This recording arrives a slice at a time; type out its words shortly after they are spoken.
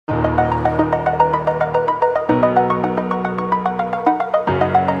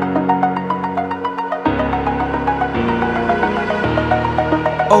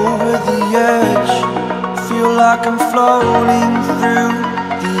floating through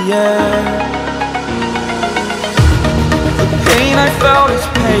the air. The pain I felt is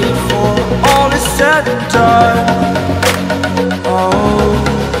paid for, all is said and done. Oh,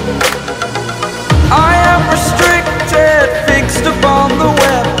 I am restricted, fixed upon the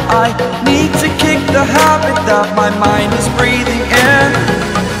web. I need to kick the habit that my mind is breathing in.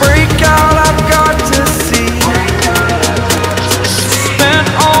 Break out, I've got to see. Spent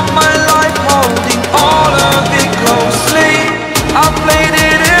all my life holding all of it closely. I played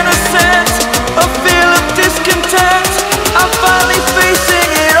it innocent, a feel of discontent. I'm finally facing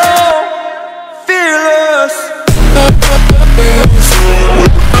it all, fearless.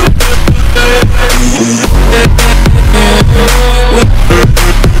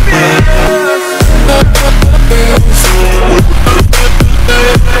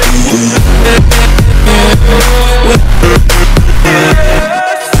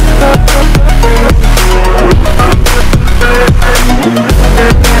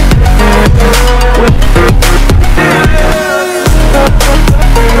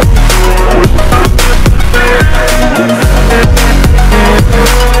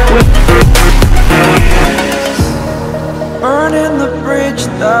 Burning the bridge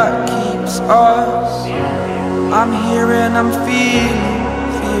that keeps us. I'm here and I'm feeling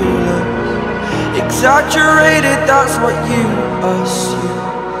fearless. Exaggerated, that's what you assume.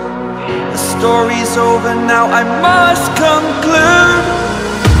 The story's over now, I must conclude.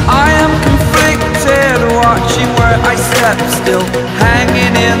 I am conflicted, watching where I step still,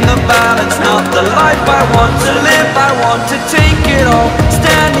 hanging in the balance. Not the life I want to live, I want to take it all.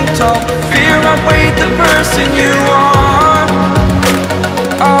 Standing tall, fear outweighed the person you are.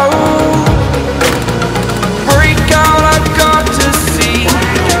 Oh, break out, I've got to see.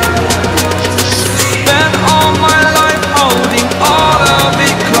 Spent all my life holding all of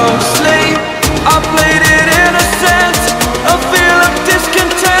it closely. I played it innocent, a feel of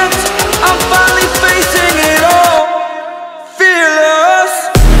discontent. I'm finally facing it all, fearless.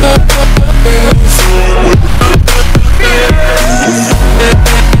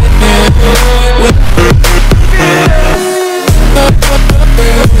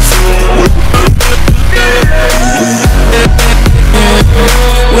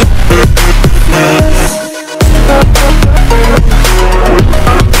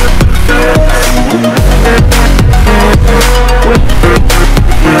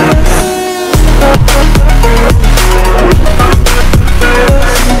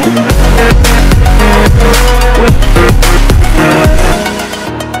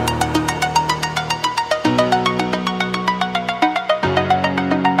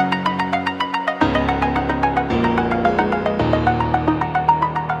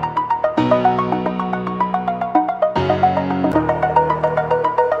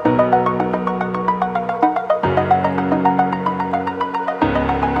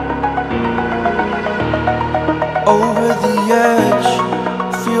 Over the edge,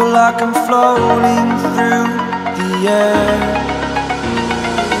 feel like I'm floating through the air.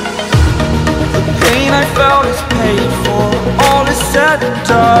 The pain I felt is paid for, all is said and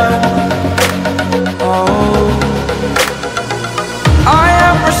done. Oh, I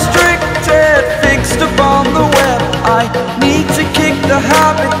am restricted, fixed upon the web. I need to kick the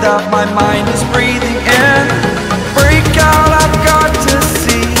habit that my mind is breathing in. Break out, I've got to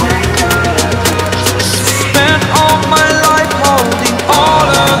see. Spent all my life holding all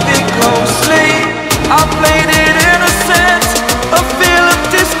of it closely. I played it innocent, a feel of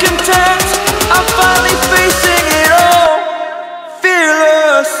discontent. I'm finally facing it all,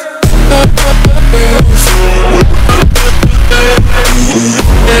 fearless.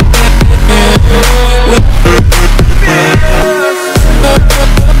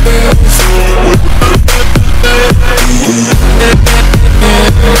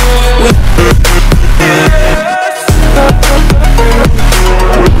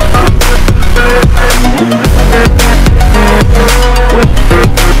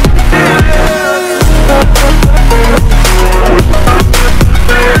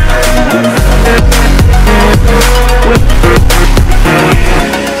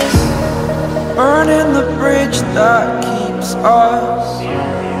 Burning the bridge that keeps us.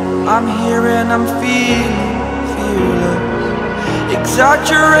 I'm here and I'm feeling fearless.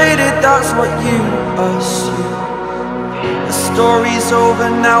 Exaggerated, that's what you assume. The story's over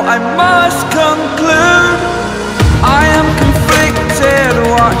now, I must conclude. I am conflicted,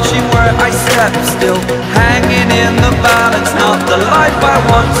 watching where I step still, hanging in the balance. Not the life I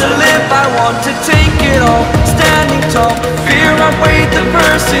want to live, I want to take it all. Standing tall, fear outweighed the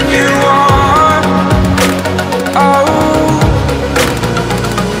person you are. Oh,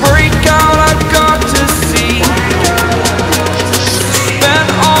 break out, I've got to see.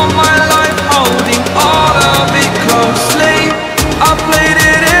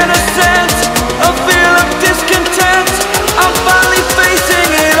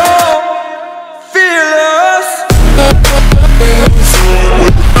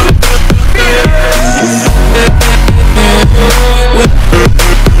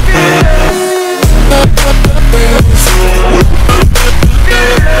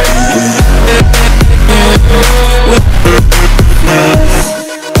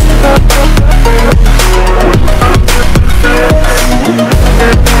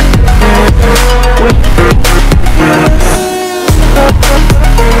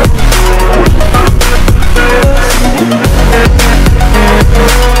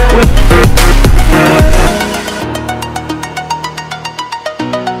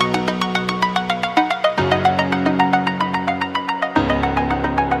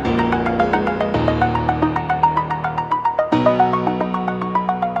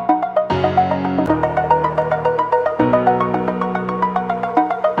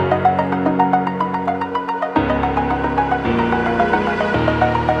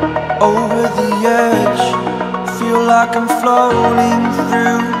 like I'm floating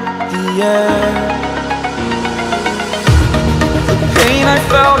through the air. The pain I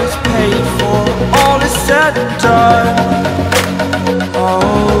felt is paid for, all is said and done.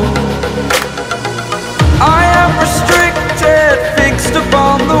 Oh, I am restricted, fixed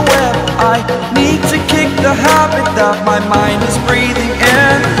upon the web. I need to kick the habit that my mind is breathing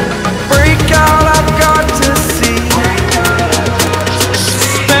in. Break out, I've got to see.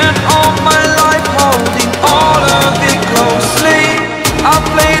 Spent all my life holding all of it closely. I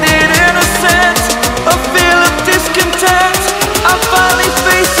played it innocent, a feel of discontent. I'm finally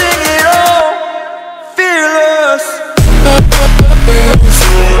facing it all, fearless.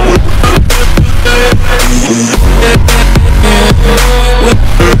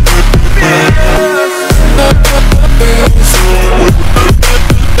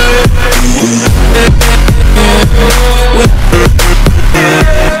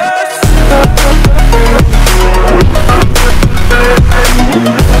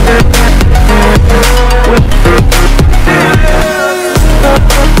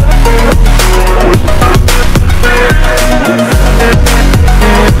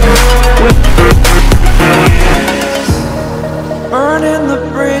 Burning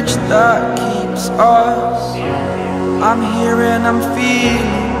the bridge that keeps us. I'm here and I'm feeling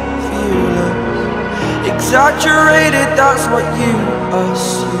fearless. Exaggerated, that's what you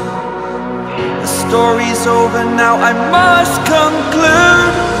assume. The story's over now, I must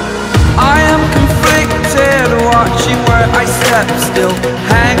conclude. I am conflicted, watching where I step still,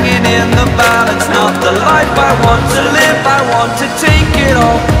 hanging in the balance. Not the life I want to live, I want to take it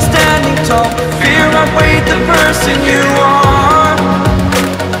all. Standing tall, fear I weighed the person you are.